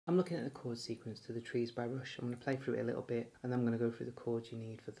I'm looking at the chord sequence to the Trees by Rush. I'm going to play through it a little bit and then I'm going to go through the chords you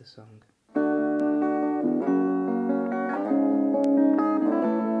need for the song.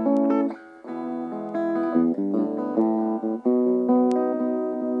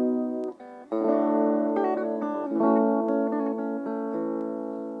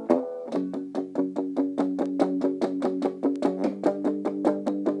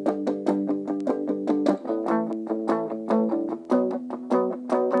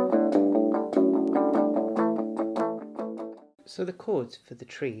 So the chords for the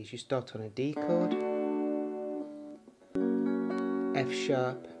Trees, you start on a D chord, F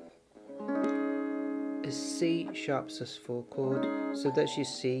sharp, a C sharp sus4 chord, so that's your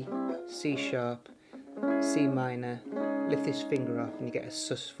C, C sharp, C minor, lift this finger off and you get a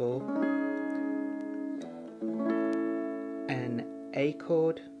sus4, an A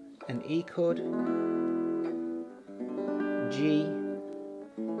chord, an E chord, G,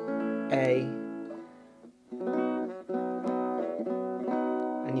 A,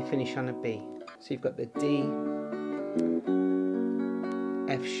 and you finish on a B. So you've got the D,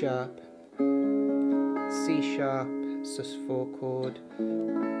 F sharp, C sharp, sus4 chord,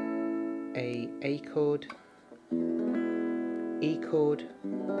 A chord, E chord,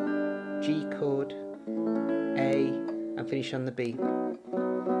 G chord, A, and finish on the B.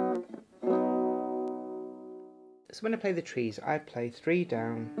 So when I play the Trees, I play 3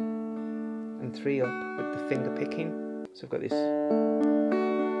 down and 3 up with the finger picking. So I've got this.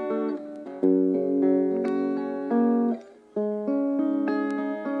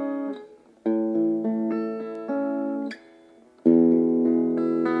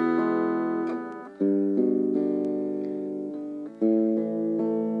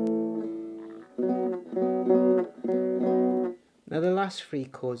 Now the last 3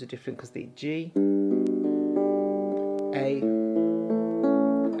 chords are different because the G, A,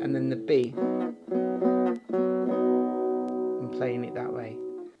 and then the B. I'm playing it that way.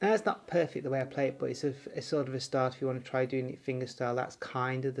 Now it's not perfect the way I play it, but it's a sort of a start if you want to try doing it finger style. That's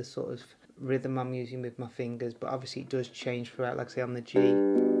kind of the sort of rhythm I'm using with my fingers, but obviously it does change throughout, like I say on the G,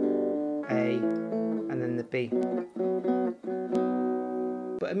 A, and then the B.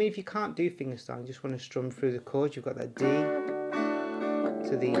 But I mean, if you can't do finger style and you just want to strum through the chords, you've got that D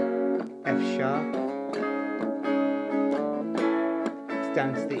to the F sharp,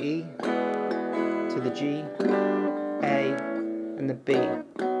 down to the E, to the G, A, and the B.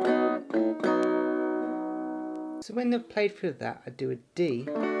 So when I've played through that, I do a D,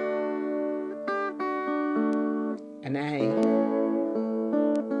 an A,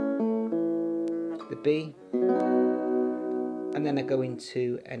 the B, and then I go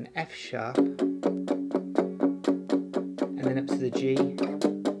into an F sharp, and then up to the G,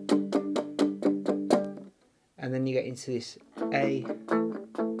 and then you get into this A,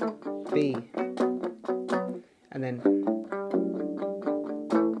 B, and then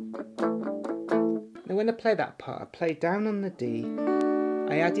now when I play that part, I play down on the D,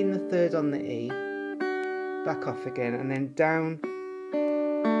 I add in the 3rd on the E, back off again, and then down,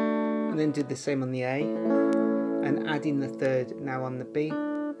 and then do the same on the A, and add in the 3rd now on the B,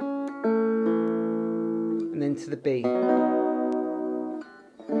 and then to the B.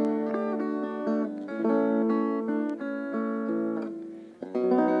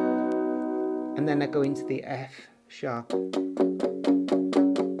 And then I go into the F sharp, to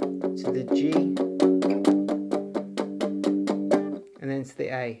the G, and then to the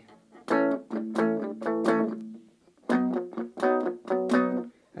A.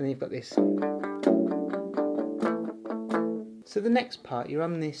 And then you've got this. So the next part, you're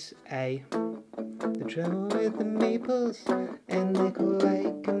on this A. The trouble with the maples, and they're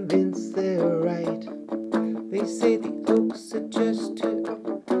quite convinced they're right. They say the oaks are just too,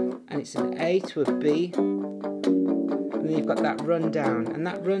 and it's an A to a B, and then you've got that run down, and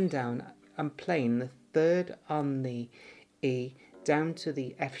that run down I'm playing the 3rd on the E down to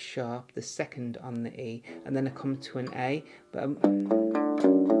the F sharp, the 2nd on the E, and then I come to an A, but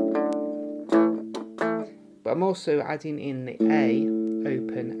I'm also adding in the A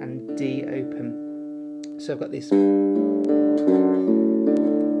open and D open. So I've got this A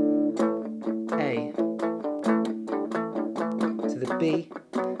to the B,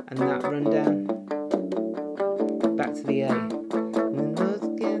 and that run down back to the A. And those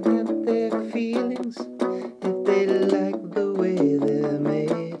can have their feelings if they like the way they're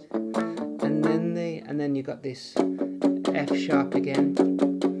made. And then you got this F sharp again.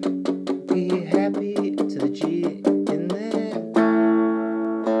 Be happy to the G in there.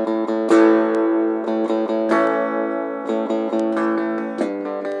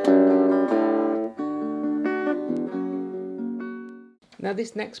 Now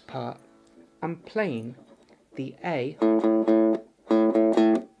this next part, I'm playing the A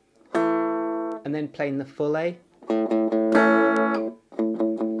and then playing the full A.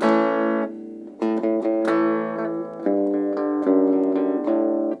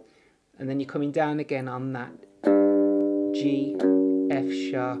 And then you're coming down again on that G, F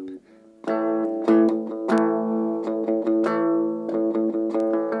sharp,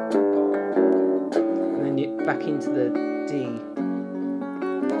 and then you're back into the D.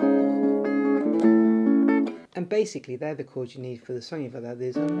 And basically they're the chords you need for the song. You've got that,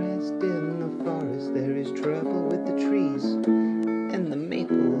 there's unrest in the forest, there is trouble with the trees, and the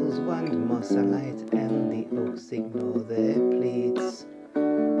maples want more sunlight, and the oaks ignore their pleas.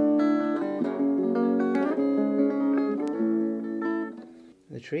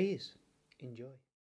 The trees. Enjoy.